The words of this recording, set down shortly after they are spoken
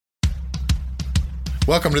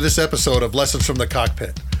Welcome to this episode of Lessons from the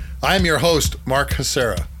Cockpit. I am your host, Mark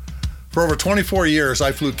Hasera. For over 24 years,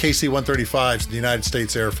 I flew KC-135s in the United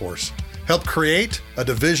States Air Force, helped create a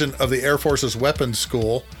division of the Air Force's Weapons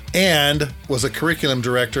School, and was a curriculum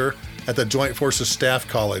director at the Joint Forces Staff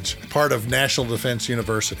College, part of National Defense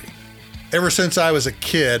University. Ever since I was a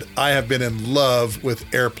kid, I have been in love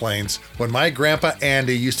with airplanes. When my grandpa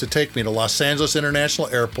Andy used to take me to Los Angeles International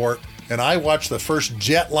Airport, and I watched the first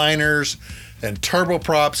jetliners and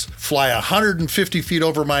turboprops fly 150 feet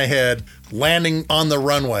over my head, landing on the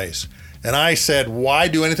runways. And I said, why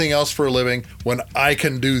do anything else for a living when I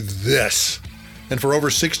can do this? And for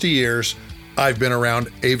over 60 years, I've been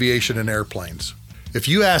around aviation and airplanes. If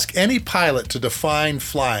you ask any pilot to define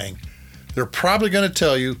flying, they're probably going to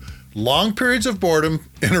tell you long periods of boredom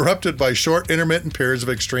interrupted by short intermittent periods of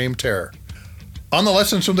extreme terror. On the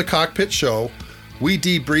Lessons from the Cockpit show, we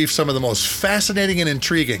debrief some of the most fascinating and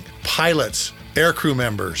intriguing pilots, aircrew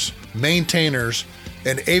members, maintainers,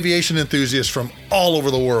 and aviation enthusiasts from all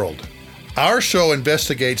over the world. Our show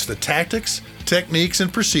investigates the tactics, techniques,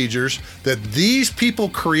 and procedures that these people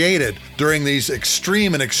created during these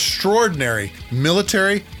extreme and extraordinary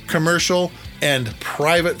military, commercial, and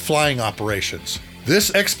private flying operations.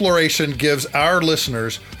 This exploration gives our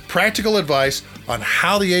listeners practical advice on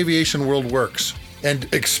how the aviation world works and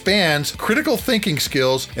expands critical thinking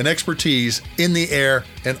skills and expertise in the air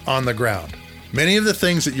and on the ground. Many of the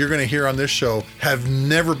things that you're going to hear on this show have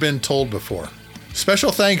never been told before.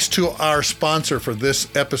 Special thanks to our sponsor for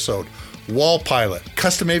this episode, Wall Pilot,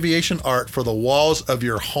 custom aviation art for the walls of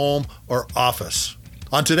your home or office.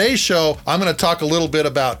 On today's show, I'm going to talk a little bit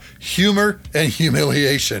about humor and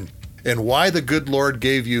humiliation and why the good Lord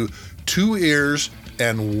gave you 2 ears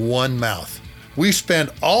and 1 mouth. We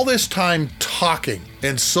spend all this time talking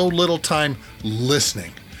and so little time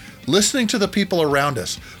listening. Listening to the people around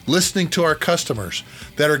us, listening to our customers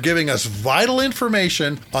that are giving us vital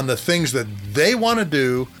information on the things that they want to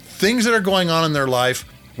do, things that are going on in their life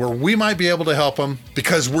where we might be able to help them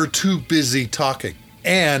because we're too busy talking.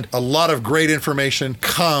 And a lot of great information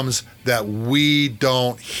comes that we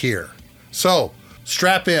don't hear. So,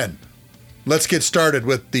 strap in. Let's get started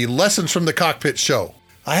with the Lessons from the Cockpit show.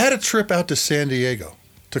 I had a trip out to San Diego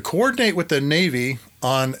to coordinate with the Navy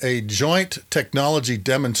on a joint technology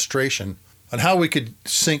demonstration on how we could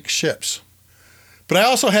sink ships. But I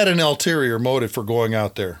also had an ulterior motive for going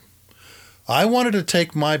out there. I wanted to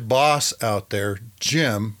take my boss out there,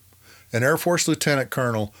 Jim, an Air Force Lieutenant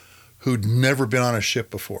Colonel who'd never been on a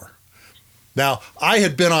ship before. Now, I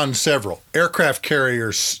had been on several aircraft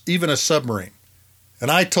carriers, even a submarine.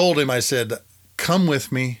 And I told him, I said, come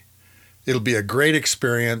with me. It'll be a great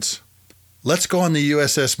experience. Let's go on the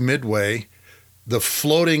USS Midway, the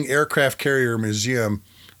floating aircraft carrier museum,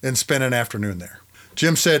 and spend an afternoon there.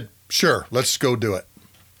 Jim said, sure, let's go do it.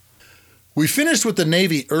 We finished with the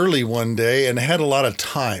Navy early one day and had a lot of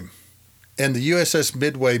time. And the USS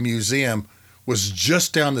Midway Museum was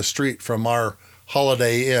just down the street from our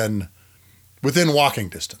Holiday Inn, within walking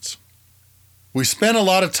distance. We spent a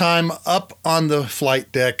lot of time up on the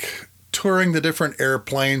flight deck, touring the different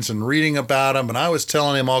airplanes and reading about them, and I was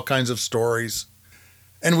telling him all kinds of stories.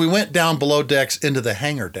 And we went down below decks into the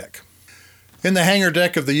hangar deck. In the hangar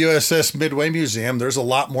deck of the USS Midway Museum, there's a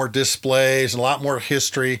lot more displays, a lot more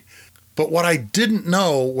history. But what I didn't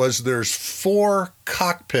know was there's 4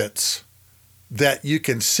 cockpits that you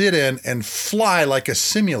can sit in and fly like a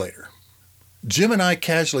simulator. Jim and I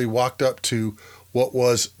casually walked up to what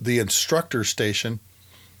was the instructor station,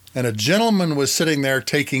 and a gentleman was sitting there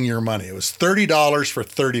taking your money. It was $30 for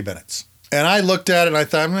 30 minutes. And I looked at it and I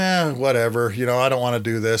thought, whatever, I don't want to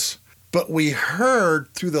do this. But we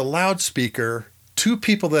heard through the loudspeaker 2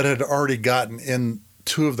 people that had already gotten in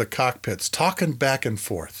 2 of the cockpits talking back and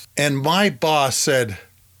forth. And my boss said,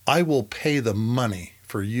 I will pay the money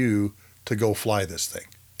for you to go fly this thing.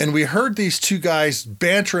 And we heard these 2 guys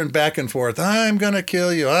bantering back and forth. I'm going to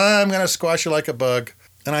kill you. I'm going to squash you like a bug.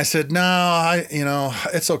 And I said, no,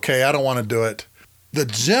 it's okay. I don't want to do it. The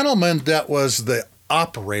gentleman that was the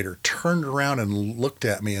operator turned around and looked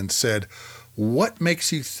at me and said, what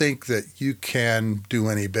makes you think that you can do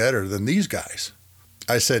any better than these guys?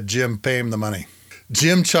 I said, Jim, pay him the money.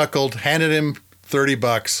 Jim chuckled, handed him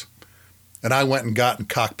 $30, and I went and got in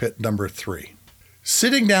cockpit number 3.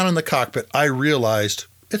 Sitting down in the cockpit, I realized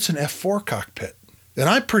it's an F4 cockpit. And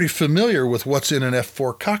I'm pretty familiar with what's in an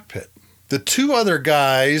F4 cockpit. The 2 other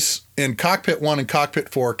guys in cockpit 1 and cockpit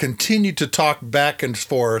 4 continued to talk back and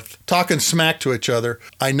forth, talking smack to each other.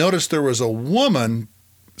 I noticed there was a woman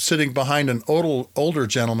sitting behind an older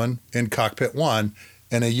gentleman in cockpit 1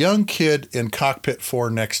 and a young kid in cockpit 4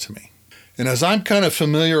 next to me. And as I'm kind of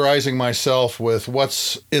familiarizing myself with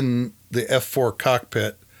what's in the F4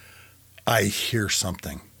 cockpit, I hear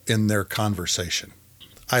something in their conversation.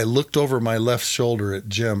 I looked over my left shoulder at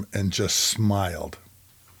Jim and just smiled.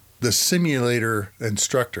 The simulator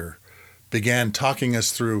instructor began talking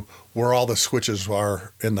us through where all the switches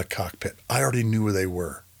are in the cockpit. I already knew where they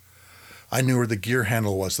were. I knew where the gear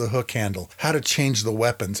handle was, the hook handle, how to change the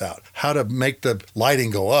weapons out, how to make the lighting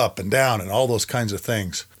go up and down and all those kinds of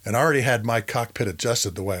things. And I already had my cockpit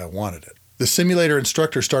adjusted the way I wanted it. The simulator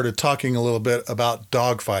instructor started talking a little bit about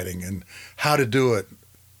dogfighting and how to do it.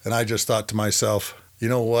 And I just thought to myself, you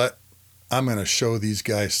know what? I'm going to show these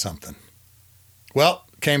guys something. Well,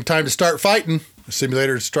 came time to start fighting. The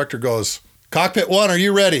simulator instructor goes, Cockpit 1, are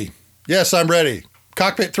you ready? Yes, I'm ready.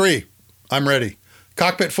 Cockpit 3, I'm ready.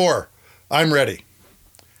 Cockpit 4, I'm ready.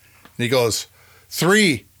 And he goes,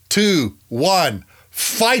 3, 2, 1,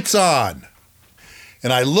 fights on.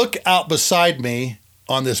 And I look out beside me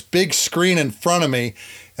on this big screen in front of me,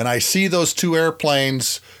 and I see those two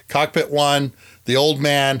airplanes, Cockpit 1, the old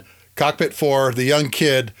man, Cockpit 4, the young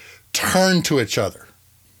kid, turn to each other.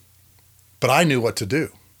 But I knew what to do,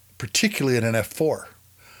 particularly in an F4.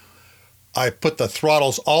 I put the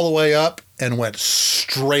throttles all the way up and went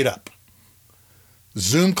straight up.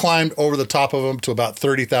 Zoom climbed over the top of them to about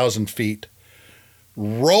 30,000 feet,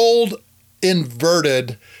 rolled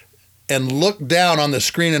inverted, and looked down on the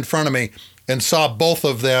screen in front of me and saw both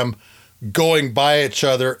of them going by each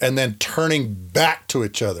other and then turning back to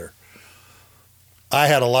each other. I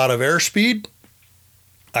had a lot of airspeed.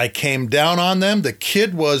 I came down on them. The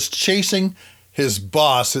kid was chasing his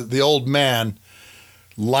boss, the old man,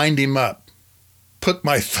 lined him up, put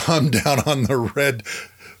my thumb down on the red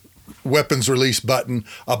weapons release button.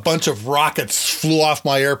 A bunch of rockets flew off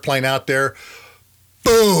my airplane out there.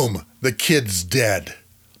 Boom! The kid's dead.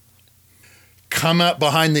 Come up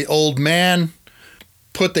behind the old man,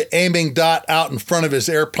 put the aiming dot out in front of his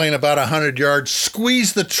airplane about 100 yards,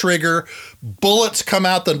 squeeze the trigger, bullets come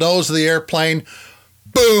out the nose of the airplane.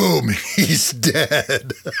 Boom! He's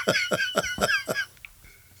dead.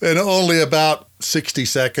 And only about 60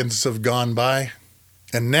 seconds have gone by.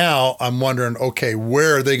 And now I'm wondering, okay,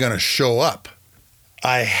 where are they going to show up?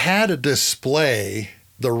 I had a display,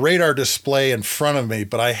 the radar display in front of me,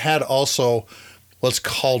 but I had also what's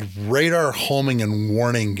called radar homing and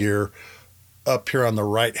warning gear up here on the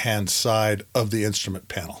right-hand side of the instrument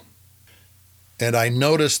panel. And I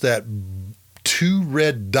noticed that two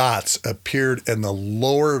red dots appeared in the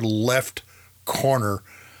lower left corner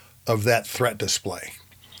of that threat display.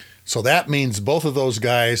 So that means both of those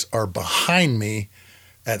guys are behind me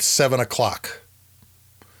at 7 o'clock.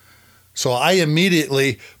 So I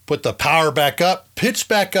immediately put the power back up, pitched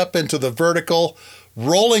back up into the vertical,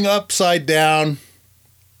 rolling upside down,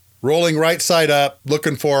 rolling right side up,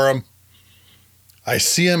 looking for them. I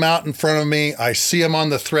see them out in front of me. I see them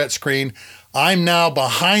on the threat screen. I'm now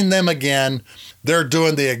behind them again. They're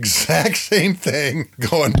doing the exact same thing,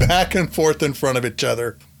 going back and forth in front of each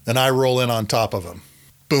other, and I roll in on top of them.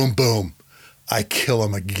 Boom, boom. I kill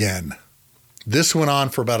them again. This went on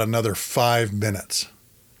for about another 5 minutes.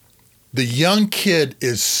 The young kid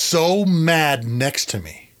is so mad next to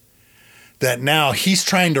me that now he's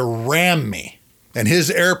trying to ram me, and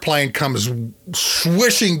his airplane comes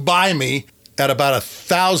swishing by me at about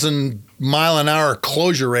 1,000-mile-an-hour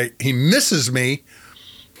closure rate. He misses me,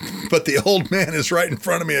 but the old man is right in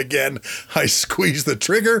front of me again. I squeeze the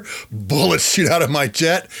trigger, bullets shoot out of my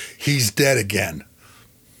jet. He's dead again.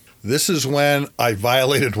 This is when I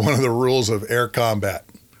violated one of the rules of air combat.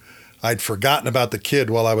 I'd forgotten about the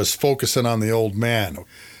kid while I was focusing on the old man.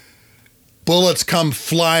 Bullets come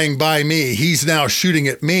flying by me. He's now shooting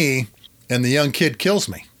at me, and the young kid kills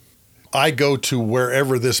me. I go to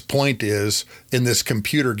wherever this point is in this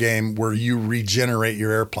computer game where you regenerate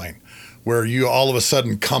your airplane, where you all of a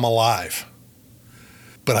sudden come alive.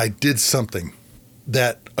 But I did something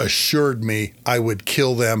that assured me I would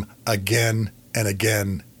kill them again and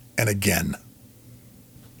again and again.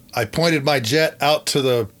 I pointed my jet out to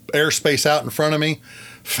the airspace out in front of me,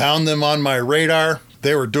 found them on my radar.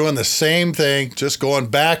 They were doing the same thing, just going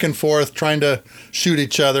back and forth, trying to shoot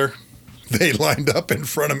each other. They lined up in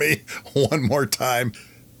front of me one more time.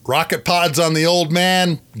 Rocket pods on the old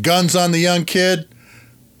man, guns on the young kid.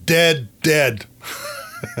 Dead, dead.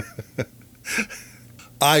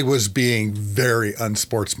 I was being very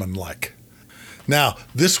unsportsmanlike. Now,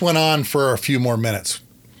 this went on for a few more minutes.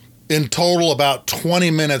 In total, about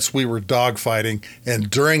 20 minutes we were dogfighting, and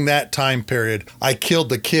during that time period, I killed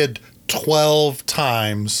the kid 12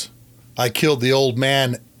 times. I killed the old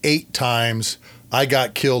man 8 times. I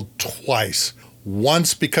got killed twice.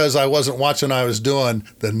 Once because I wasn't watching what I was doing,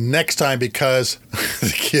 the next time because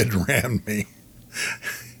the kid rammed me.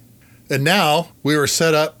 And now we were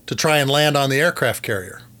set up to try and land on the aircraft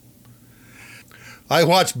carrier. I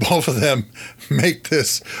watched both of them make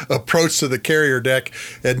this approach to the carrier deck,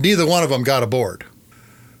 and neither one of them got aboard.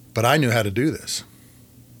 But I knew how to do this.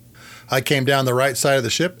 I came down the right side of the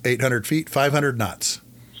ship, 800 feet, 500 knots.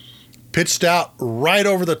 Pitched out right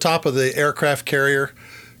over the top of the aircraft carrier,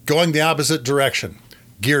 going the opposite direction.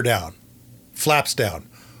 Gear down, flaps down,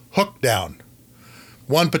 hook down.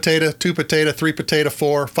 1 potato, 2 potato, 3 potato,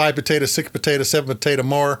 4, 5 potato, 6 potato, 7 potato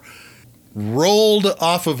more. Rolled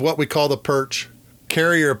off of what we call the perch.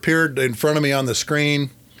 Carrier appeared in front of me on the screen.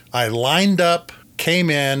 I lined up, came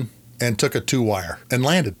in, and took a 2-wire and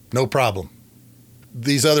landed. No problem.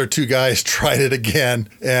 These other 2 guys tried it again,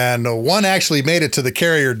 and one actually made it to the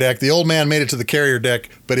carrier deck. The old man made it to the carrier deck,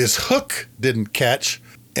 but his hook didn't catch,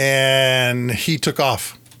 and he took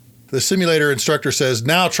off. The simulator instructor says,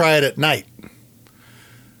 now try it at night.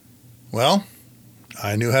 Well,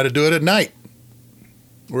 I knew how to do it at night.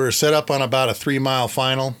 We were set up on about a 3-mile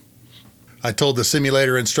final. I told the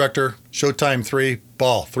simulator instructor, showtime 3,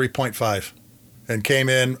 ball, 3.5, and came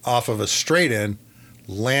in off of a straight in,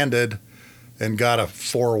 landed, and got a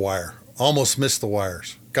 4-wire. Almost missed the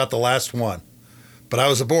wires. Got the last one. But I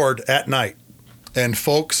was aboard at night. And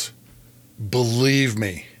folks, believe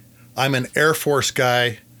me, I'm an Air Force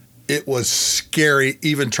guy. It was scary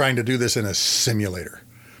even trying to do this in a simulator.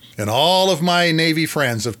 And all of my Navy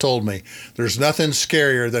friends have told me there's nothing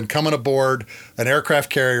scarier than coming aboard an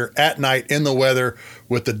aircraft carrier at night in the weather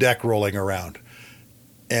with the deck rolling around.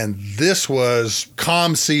 And this was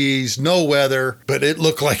calm seas, no weather, but it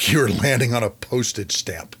looked like you were landing on a postage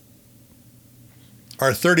stamp.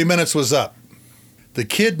 Our 30 minutes was up. The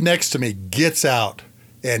kid next to me gets out,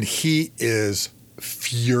 and he is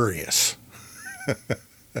furious.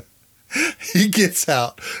 He gets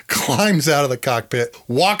out, climbs out of the cockpit,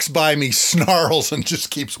 walks by me, snarls, and just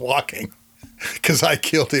keeps walking. Because I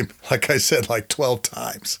killed him, like I said, like 12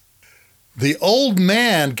 times. The old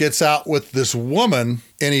man gets out with this woman,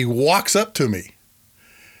 and he walks up to me.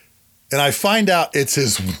 And I find out it's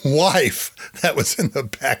his wife that was in the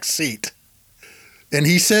back seat. And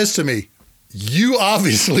he says to me, you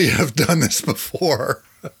obviously have done this before.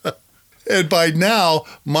 And by now,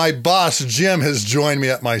 my boss, Jim, has joined me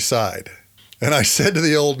at my side. And I said to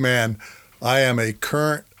the old man, I am a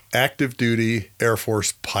current active duty Air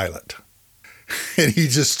Force pilot. And he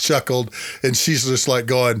just chuckled, and she's just like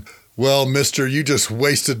going, well, mister, you just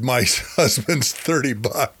wasted my husband's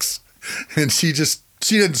 $30. And she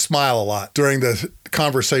didn't smile a lot during the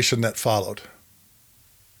conversation that followed.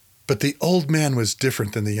 But the old man was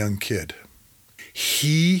different than the young kid.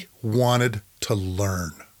 He wanted to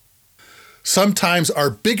learn. Sometimes our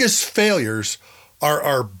biggest failures are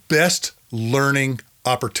our best learning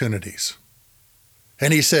opportunities.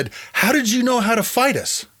 And he said, how did you know how to fight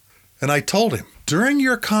us? And I told him, during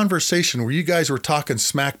your conversation where you guys were talking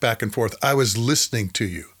smack back and forth, I was listening to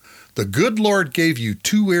you. The good Lord gave you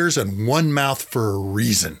 2 ears and 1 mouth for a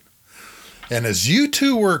reason. And as you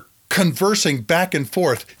two were conversing back and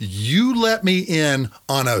forth, you let me in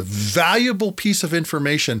on a valuable piece of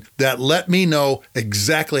information that let me know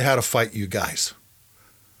exactly how to fight you guys.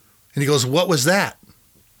 And he goes, what was that?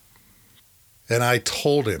 And I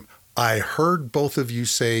told him, I heard both of you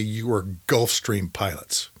say you were Gulfstream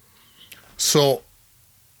pilots. So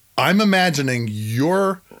I'm imagining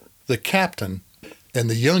you're the captain and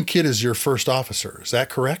the young kid is your first officer. Is that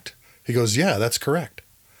correct? He goes, yeah, that's correct.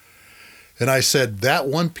 And I said, that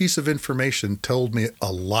one piece of information told me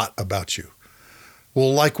a lot about you.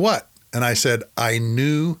 Well, like what? And I said, I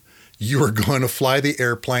knew you were going to fly the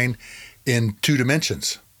airplane in 2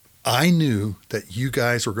 dimensions. I knew that you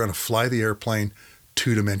guys were going to fly the airplane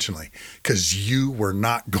 2-dimensionally because you were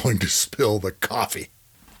not going to spill the coffee.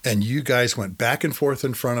 And you guys went back and forth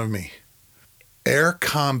in front of me. Air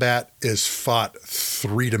combat is fought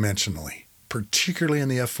 3-dimensionally, particularly in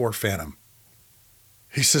the F-4 Phantom.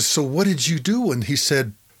 He says, so what did you do? And he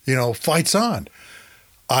said, fight's on.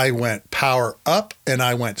 I went power up and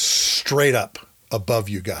I went straight up above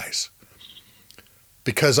you guys.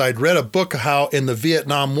 Because I'd read a book how in the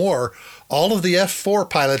Vietnam War, all of the F-4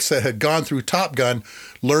 pilots that had gone through Top Gun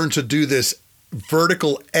learned to do this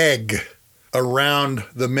vertical egg around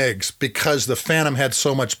the MiGs because the Phantom had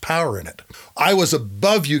so much power in it. I was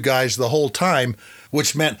above you guys the whole time,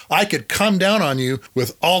 which meant I could come down on you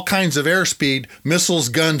with all kinds of airspeed, missiles,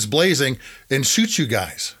 guns blazing, and shoot you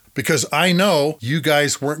guys. Because I know you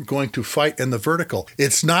guys weren't going to fight in the vertical.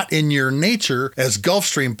 It's not in your nature as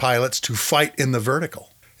Gulfstream pilots to fight in the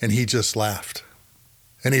vertical. And he just laughed.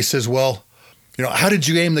 And he says, well, How did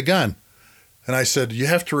you aim the gun? And I said, you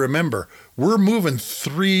have to remember, we're moving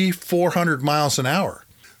 400 miles an hour.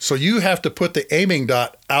 So you have to put the aiming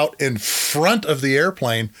dot out in front of the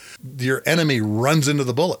airplane. Your enemy runs into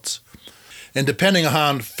the bullets. And depending on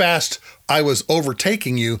how fast I was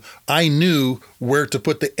overtaking you, I knew where to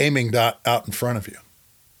put the aiming dot out in front of you.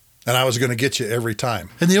 And I was going to get you every time.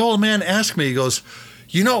 And the old man asked me, he goes,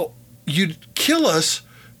 you'd kill us,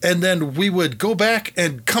 and then we would go back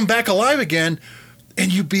and come back alive again,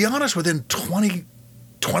 and you'd be on us within 20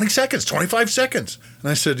 seconds, 25 seconds. And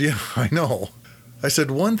I said, yeah, I know. I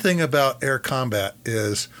said, one thing about air combat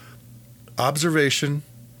is observation,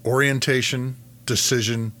 orientation,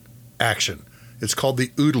 decision, action. It's called the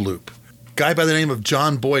OODA loop. A guy by the name of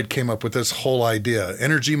John Boyd came up with this whole idea,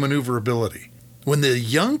 energy maneuverability. When the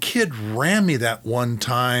young kid ran me that one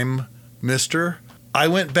time, mister, I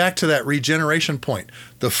went back to that regeneration point.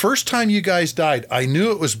 The first time you guys died, I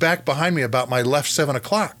knew it was back behind me about my left 7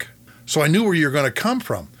 o'clock. So I knew where you were going to come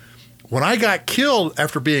from. When I got killed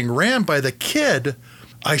after being ran by the kid,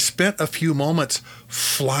 I spent a few moments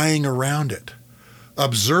flying around it,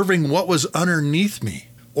 observing what was underneath me,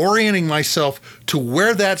 orienting myself to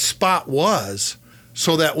where that spot was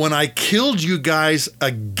so that when I killed you guys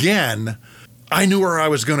again, I knew where I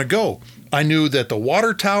was going to go. I knew that the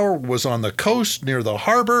water tower was on the coast near the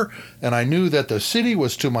harbor, and I knew that the city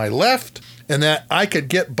was to my left, and that I could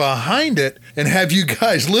get behind it and have you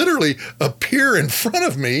guys literally appear in front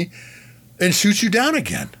of me and shoot you down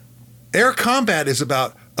again. Air combat is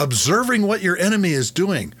about observing what your enemy is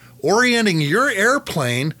doing, orienting your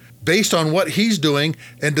airplane based on what he's doing,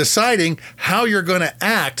 and deciding how you're going to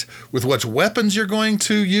act with what weapons you're going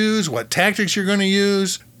to use, what tactics you're going to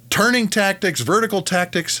use, turning tactics, vertical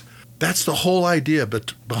tactics. That's the whole idea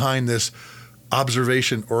behind this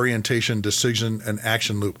observation, orientation, decision, and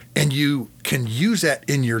action loop. And you can use that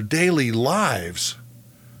in your daily lives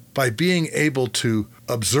by being able to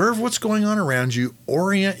observe what's going on around you,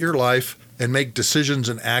 orient your life, and make decisions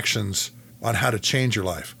and actions on how to change your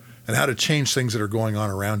life and how to change things that are going on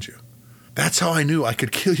around you. That's how I knew I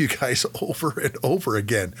could kill you guys over and over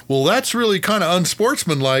again. Well, that's really kind of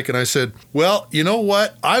unsportsmanlike. And I said, well, you know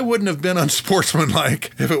what? I wouldn't have been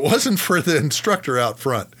unsportsmanlike if it wasn't for the instructor out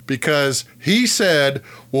front, because he said,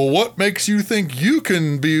 well, what makes you think you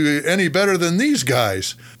can be any better than these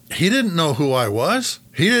guys? He didn't know who I was.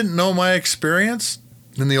 He didn't know my experience.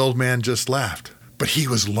 And the old man just laughed. But he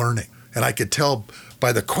was learning. And I could tell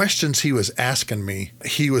by the questions he was asking me,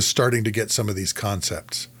 he was starting to get some of these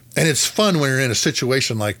concepts. And it's fun when you're in a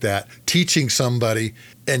situation like that, teaching somebody,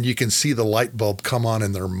 and you can see the light bulb come on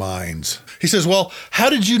in their minds. He says, well, how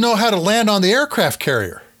did you know how to land on the aircraft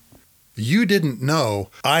carrier? You didn't know.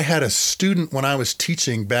 I had a student when I was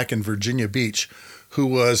teaching back in Virginia Beach who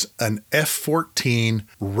was an F-14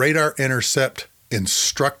 radar intercept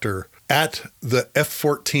instructor at the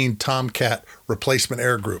F-14 Tomcat Replacement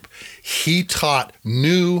Air Group. He taught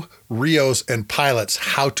new RIOs and pilots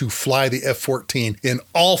how to fly the F-14 in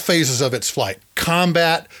all phases of its flight.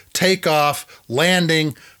 Combat, takeoff,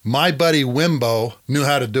 landing. My buddy Wimbo knew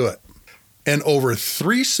how to do it. And over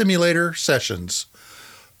 3 simulator sessions,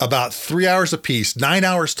 about 3 hours apiece, 9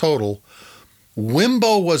 hours total,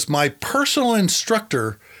 Wimbo was my personal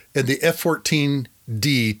instructor in the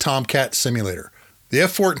F-14D Tomcat simulator. The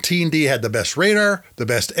F-14D had the best radar, the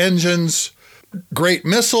best engines, great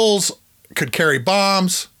missiles, could carry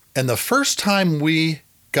bombs. And the first time we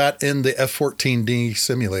got in the F-14D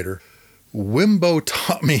simulator, Wimbo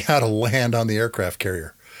taught me how to land on the aircraft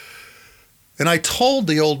carrier. And I told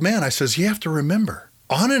the old man, I says, you have to remember,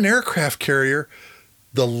 on an aircraft carrier,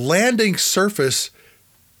 the landing surface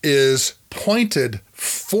is pointed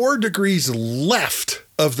 4 degrees left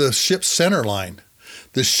of the ship's center line.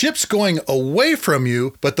 The ship's going away from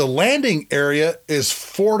you, but the landing area is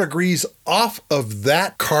 4 degrees off of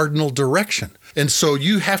that cardinal direction. And so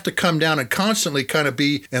you have to come down and constantly kind of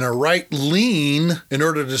be in a right lean in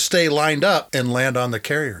order to stay lined up and land on the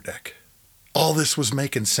carrier deck. All this was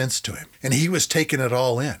making sense to him, and he was taking it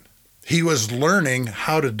all in. He was learning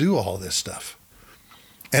how to do all this stuff.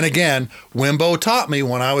 And again, Wimbo taught me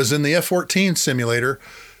when I was in the F-14 simulator,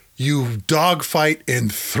 you dogfight in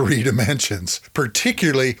 3 dimensions,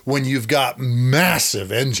 particularly when you've got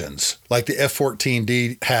massive engines like the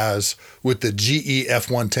F-14D has with the GE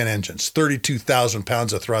F-110 engines, 32,000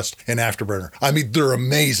 pounds of thrust and afterburner. I mean, they're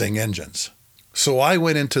amazing engines. So I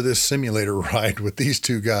went into this simulator ride with these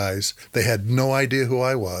 2 guys. They had no idea who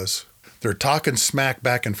I was. They're talking smack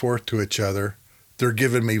back and forth to each other. They're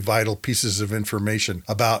giving me vital pieces of information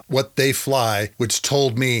about what they fly, which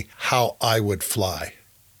told me how I would fly.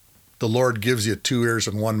 The Lord gives you 2 ears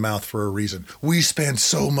and 1 mouth for a reason. We spend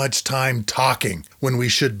so much time talking when we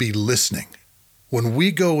should be listening. When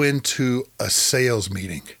we go into a sales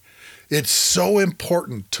meeting, it's so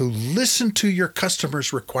important to listen to your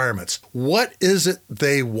customers' requirements. What is it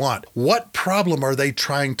they want? What problem are they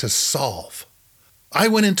trying to solve? I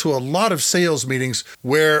went into a lot of sales meetings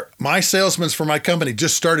where my salesmen for my company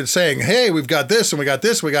just started saying, hey, we've got this and we got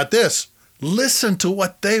this, we got this. Listen to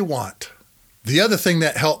what they want. The other thing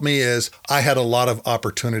that helped me is I had a lot of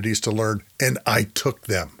opportunities to learn, and I took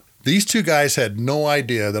them. These 2 guys had no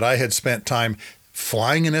idea that I had spent time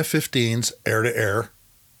flying in F-15s air-to-air,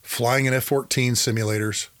 flying in F-14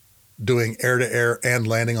 simulators, doing air-to-air and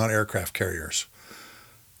landing on aircraft carriers.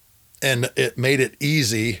 And it made it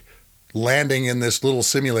easy landing in this little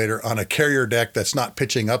simulator on a carrier deck that's not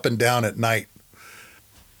pitching up and down at night.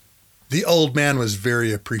 The old man was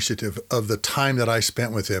very appreciative of the time that I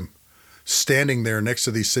spent with him, standing there next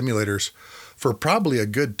to these simulators for probably a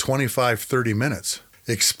good 25, 30 minutes,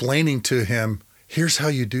 explaining to him, here's how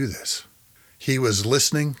you do this. He was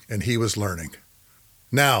listening and he was learning.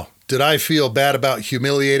 Now, did I feel bad about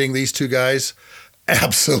humiliating these 2 guys?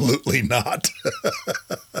 Absolutely not.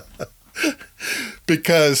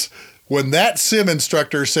 Because when that sim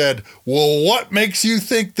instructor said, well, what makes you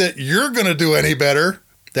think that you're going to do any better?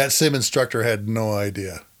 That sim instructor had no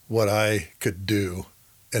idea what I could do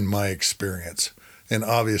in my experience. And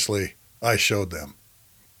obviously, I showed them.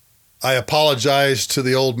 I apologized to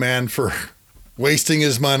the old man for wasting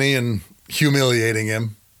his money and humiliating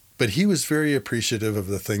him, but he was very appreciative of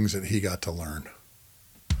the things that he got to learn.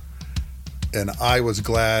 And I was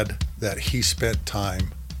glad that he spent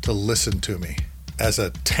time to listen to me. As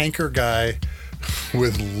a tanker guy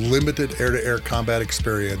with limited air-to-air combat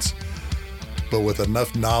experience, but with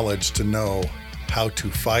enough knowledge to know how to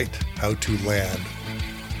fight, how to land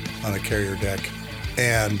on a carrier deck,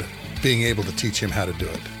 and being able to teach him how to do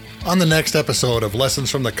it. On the next episode of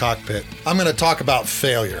Lessons from the Cockpit, I'm going to talk about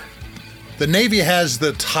failure. The Navy has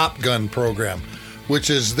the Top Gun program,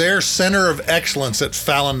 which is their center of excellence at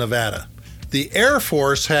Fallon, Nevada. The Air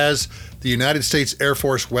Force has the United States Air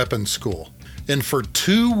Force Weapons School. And for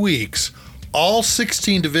 2 weeks, all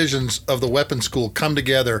 16 divisions of the weapons school come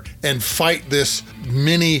together and fight this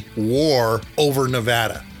mini war over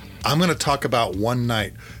Nevada. I'm going to talk about one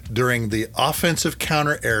night during the Offensive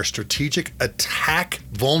Counter-Air Strategic Attack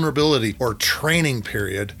Vulnerability or training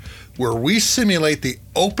period, where we simulate the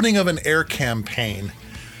opening of an air campaign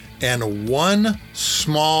and one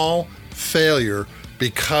small failure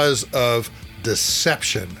because of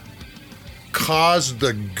deception caused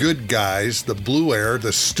the good guys, the Blue Air,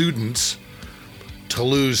 the students, to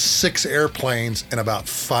lose 6 airplanes in about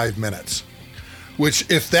 5 minutes,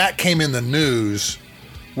 which if that came in the news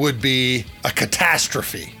would be a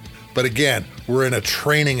catastrophe. But again, we're in a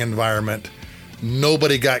training environment.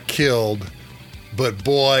 Nobody got killed, but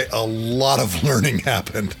boy, a lot of learning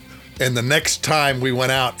happened. And the next time we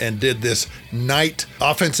went out and did this night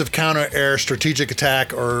Offensive Counter-Air Strategic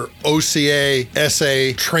Attack or OCA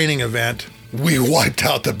SA training event, we wiped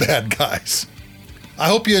out the bad guys. I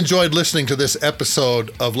hope you enjoyed listening to this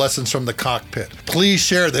episode of Lessons from the Cockpit. Please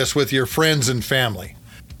share this with your friends and family.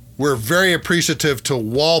 We're very appreciative to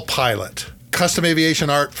Wall Pilot, custom aviation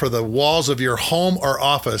art for the walls of your home or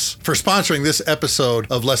office, for sponsoring this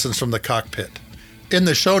episode of Lessons from the Cockpit. In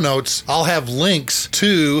the show notes, I'll have links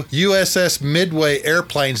to USS Midway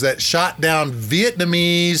airplanes that shot down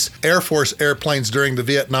Vietnamese Air Force airplanes during the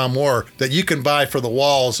Vietnam War that you can buy for the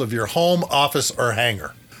walls of your home, office, or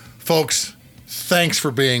hangar. Folks, thanks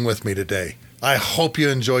for being with me today. I hope you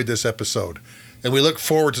enjoyed this episode, and we look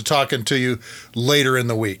forward to talking to you later in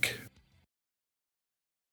the week.